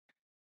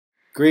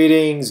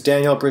Greetings,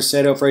 Daniel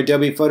Presedo for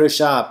Adobe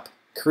Photoshop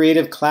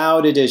Creative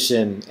Cloud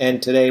Edition,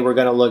 and today we're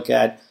going to look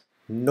at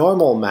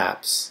normal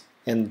maps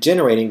and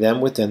generating them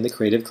within the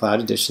Creative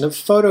Cloud Edition of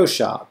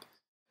Photoshop.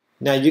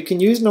 Now you can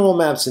use normal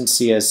maps in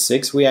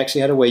CS6. We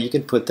actually had a way you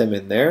can put them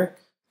in there,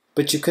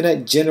 but you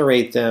cannot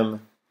generate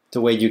them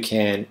the way you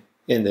can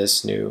in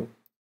this new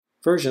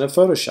version of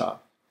Photoshop.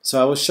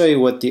 So I will show you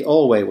what the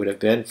old way would have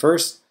been.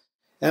 First,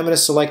 I'm going to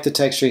select the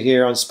texture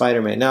here on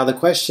Spider-Man. Now the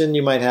question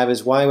you might have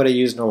is, why would I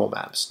use normal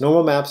maps?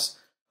 Normal maps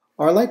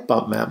are like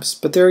bump maps,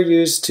 but they're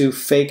used to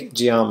fake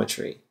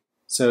geometry.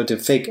 So to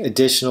fake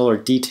additional or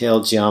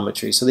detailed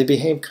geometry. So they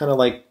behave kind of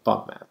like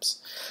bump maps.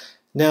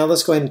 Now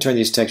let's go ahead and turn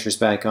these textures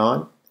back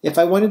on. If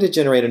I wanted to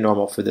generate a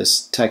normal for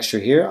this texture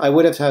here, I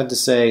would have had to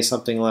say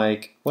something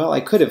like, well, I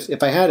could have,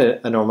 if I had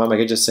a normal map, I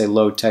could just say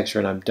load texture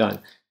and I'm done.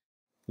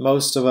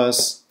 Most of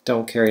us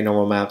don't carry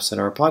normal maps in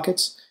our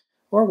pockets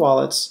or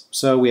wallets,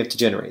 so we have to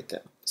generate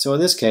them. So in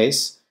this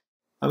case,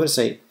 I'm going to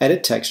say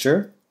edit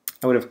texture.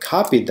 I would have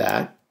copied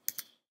that,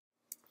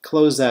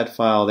 closed that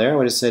file there. I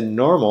would have said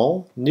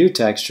normal, new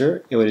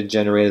texture. It would have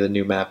generated the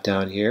new map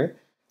down here.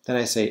 Then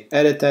I say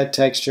edit that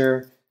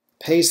texture,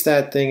 paste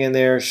that thing in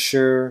there,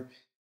 sure.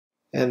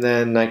 And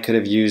then I could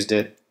have used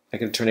it. I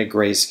could turn it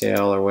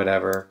grayscale or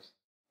whatever.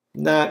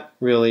 Not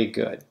really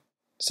good.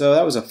 So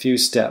that was a few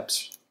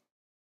steps.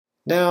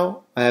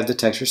 Now I have the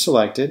texture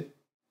selected.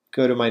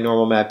 Go to my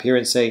normal map here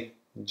and say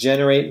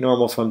generate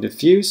normal from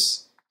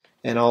diffuse,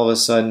 and all of a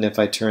sudden if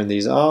I turn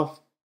these off,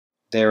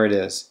 there it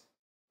is.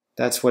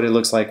 That's what it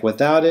looks like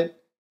without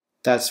it.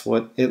 That's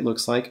what it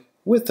looks like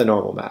with the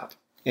normal map,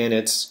 and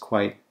it's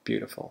quite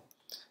beautiful.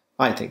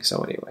 I think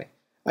so anyway.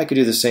 I could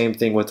do the same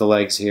thing with the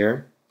legs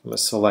here. I'm going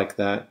to select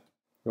that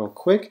real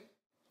quick,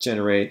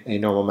 generate a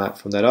normal map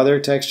from that other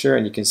texture,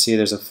 and you can see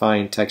there's a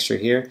fine texture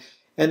here,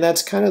 and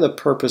that's kind of the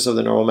purpose of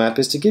the normal map,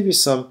 is to give you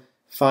some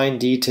fine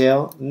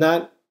detail,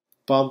 not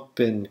bump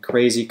and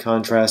crazy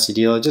contrasty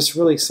deal, just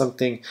really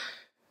something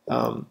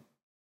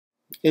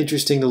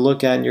interesting to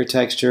look at in your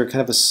texture,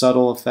 kind of a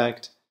subtle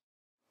effect.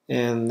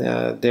 And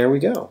there we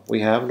go. We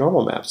have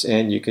normal maps,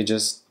 and you could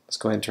just, let's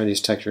go ahead and turn these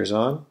textures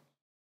on.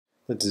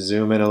 Let's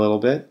zoom in a little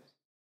bit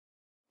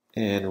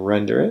and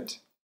render it.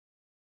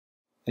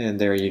 And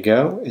there you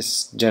go.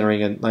 It's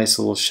generating a nice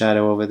little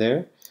shadow over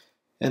there.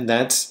 And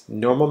that's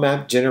normal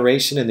map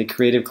generation in the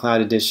Creative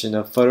Cloud Edition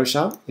of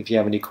Photoshop. If you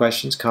have any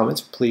questions, comments,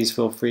 please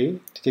feel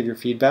free to give your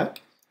feedback.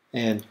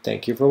 And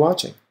thank you for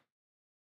watching.